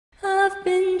I've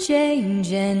been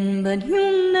changing, but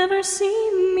you'll never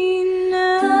see me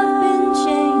now. I've been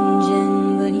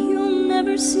changing, but you'll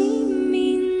never see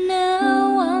me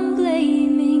now. I'm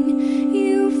blaming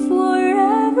you for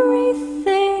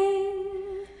everything.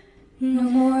 No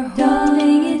more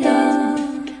holding it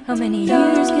in. How many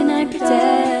years can I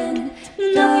pretend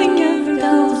nothing ever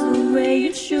goes the way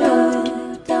it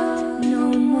should?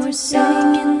 No more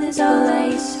sitting in this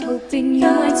place, hoping you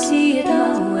might see it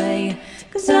my way.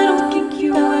 'Cause I don't think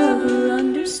you ever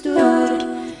understood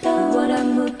what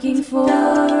I'm looking for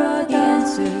are the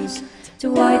answers to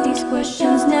why these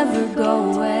questions never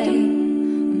go away.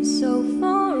 I'm so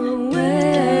far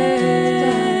away.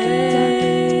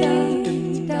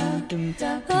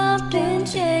 I've been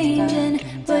changing,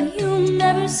 but you'll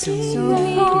never see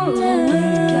me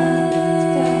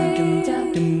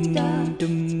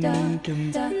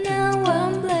now.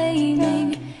 I'm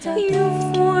blaming you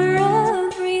for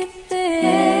everything.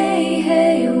 Hey,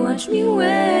 hey, watch me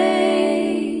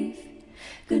wave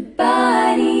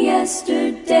goodbye to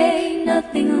yesterday.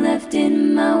 Nothing left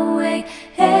in my way.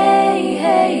 Hey,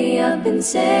 hey, I've been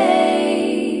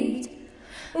saved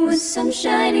with sun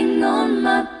shining on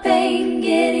my pain,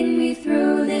 getting me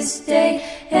through this day.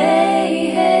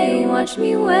 Hey, hey, watch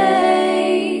me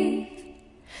wave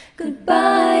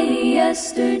goodbye to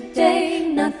yesterday.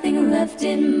 Nothing left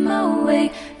in my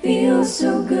way. Feels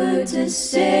so good to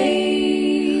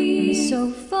say. I'm so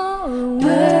far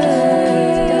away.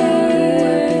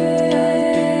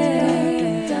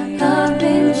 I've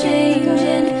been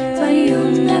changing, but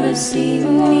you'll never see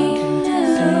me